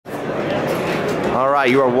All right,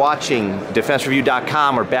 you are watching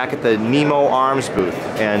DefenseReview.com. We're back at the NEMO Arms booth,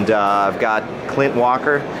 and I've got Clint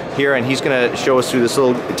Walker here, and he's going to show us through this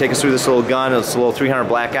little, take us through this little gun. It's a little 300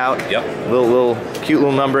 Blackout. Yep. Little cute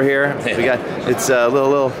little number here. We got, it's a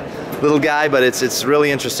little guy, but it's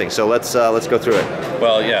really interesting. So let's go through it.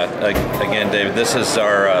 Well, yeah. Again, David, this is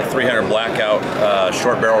our 300 Blackout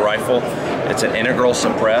short barrel rifle. It's an integral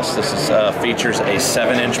suppress. This is, features a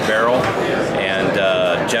 7-inch barrel and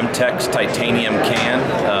GEMTECH Titanium can.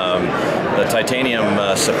 The titanium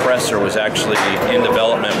suppressor was actually in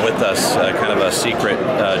development with us, kind of a secret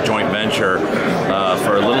joint venture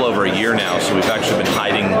for a little over a year now. So we've actually been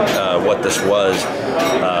hiding what this was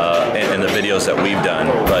in the videos that we've done.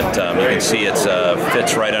 But you can see it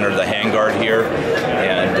fits right under the handguard here,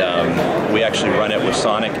 and we actually run it with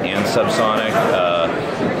sonic and subsonic,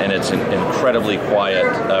 and it's an incredibly quiet,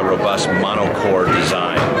 robust monocore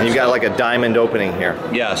design. And you've got like a diamond opening here.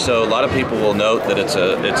 Yeah, so a lot of people will note that it's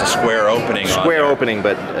a square opening. Square opening,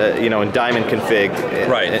 but you know, in diamond config.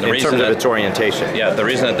 Right. In terms of its orientation. Yeah, the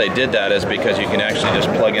reason that they did that is because you can actually just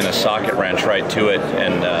plug in a socket wrench right to it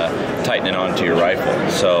and tighten it onto your rifle.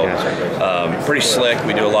 So pretty slick.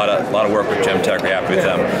 We do a lot of work with GEMTECH. We're happy with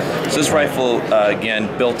them. So this rifle,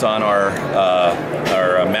 again, built on our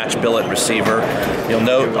match billet receiver. You'll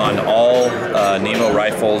note on all NEMO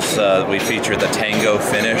rifles we feature the Tango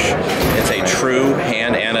finish. It's a true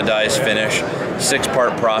hand anodized finish,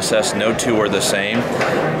 6-part process. No two are the same.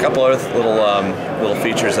 A couple other little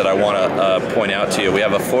features that I want to point out to you. We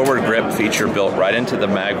have a forward grip feature built right into the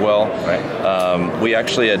magwell. Right. We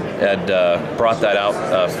actually had brought that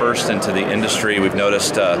out first into the industry. We've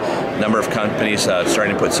noticed a number of companies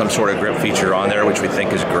starting to put some sort of grip feature on there, which we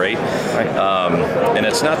think is great. Right. And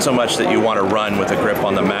it's not so much that you want to run with a grip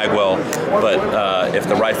on the magwell, but if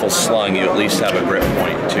the rifle's slung, you at least have a grip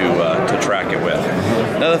point to track it with.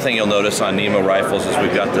 Another thing you'll notice on NEMO rifles is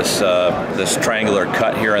we've got this triangular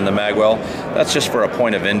cut here in the magwell. That's just for a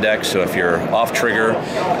point of index, so if you're off trigger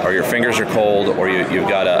or your fingers are cold or you've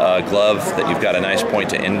got a glove that you've got a nice point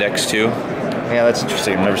to index to. Yeah, that's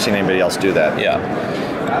interesting. I've never seen anybody else do that. Yeah.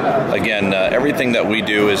 Again, everything that we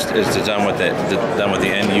do is done with the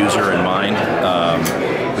end user in mind.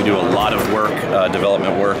 We do a lot of work,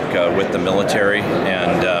 development work with the military,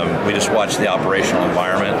 and we just watch the operational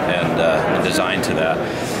environment and design to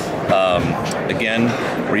that. Again,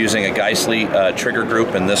 we're using a Geissele trigger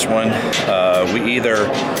group in this one. We either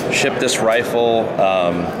ship this rifle.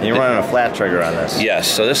 You're running a flat trigger on this. Yes,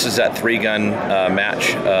 so this is that 3-gun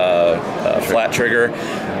match flat trigger.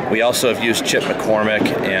 We also have used Chip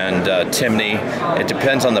McCormick and Timney. It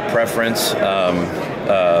depends on the preference.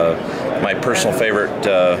 My personal favorite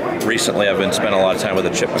recently, I've been spending a lot of time with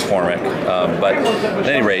a Chip McCormick. But at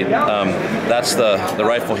any rate, that's the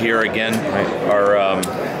rifle here again.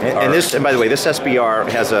 And this, and by the way, this SBR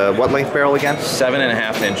has a what length barrel again?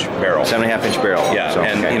 7.5-inch barrel. 7.5-inch barrel. Yeah, so,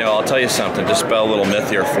 and you know, I'll tell you something, to spell a little myth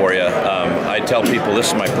here for you. I tell people this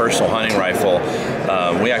is my personal hunting rifle.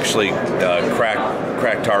 We actually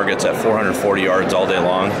crack targets at 440 yards all day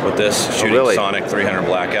long with this shooting sonic 300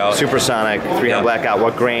 Blackout. Supersonic 300 Blackout.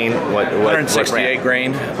 What grain? What 168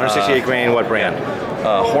 grain. 168 grain. What brand?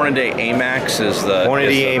 Hornady AMAX is the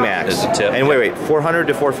Hornady AMAX is the tip. And wait, 400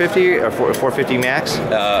 to 450 or 450 max?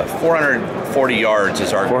 440 yards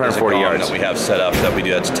is our 440 yards that we have set up. That we do.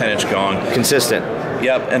 That's 10-inch gong. Consistent.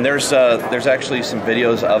 Yep, and there's actually some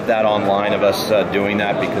videos of that online of us doing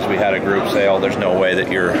that, because we had a group say, "Oh, there's no way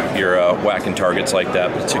that you're whacking targets like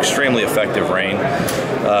that." But it's extremely effective rain.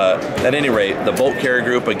 At any rate, the bolt carrier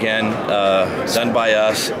group again done by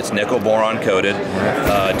us. It's nickel boron coated.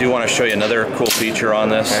 I do want to show you another cool feature on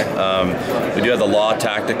this. We do have the Law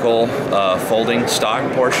Tactical folding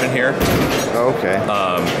stock portion here. Okay.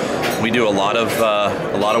 We do a lot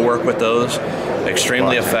of work with those.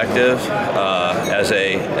 Extremely effective as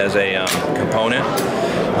a component.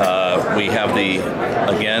 We have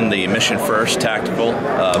the Mission First Tactical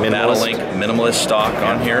Battle Link Minimalist stock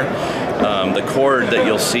on here. The cord that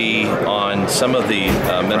you'll see on some of the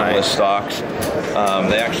minimalist stocks,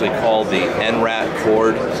 they actually call the NRAT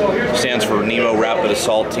cord. Stands for NEMO Rapid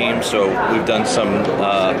Assault Team. So we've done some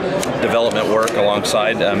development work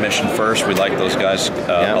alongside Mission First. We like those guys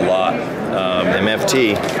a lot.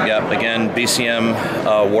 MFT. Yep. Again, BCM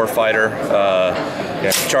warfighter.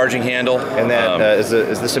 charging handle. And then is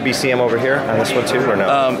this a BCM over here on this one too, or no?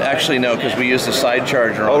 Actually, no, because we use the side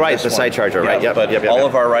charger. Oh, on right, this the one. side charger, right? Yep. But all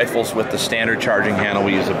of our rifles with the standard charging handle,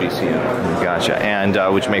 we use a BCM. Gotcha.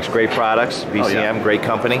 And which makes great products. BCM, great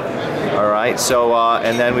company. All right. So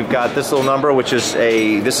and then we've got this little number, which is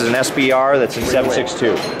an SBR that's in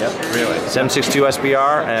 7.62. Yep. Really. 7.62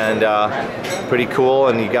 SBR, and pretty cool.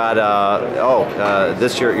 And you got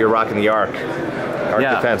this you're rocking the Arc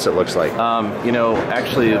Defense, it looks like. You know,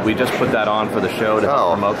 actually, we just put that on for the show to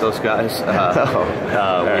help promote those guys. We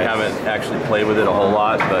haven't actually played with it a whole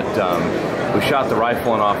lot, but we shot the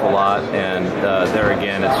rifle an awful lot, and there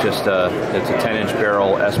again, it's just it's a 10-inch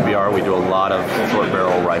barrel SBR. We do a lot of short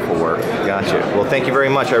barrel rifle work. Gotcha. Well, thank you very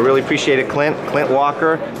much. I really appreciate it, Clint. Clint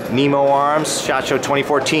Walker, NEMO Arms, SHOT Show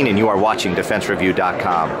 2014, and you are watching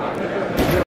DefenseReview.com.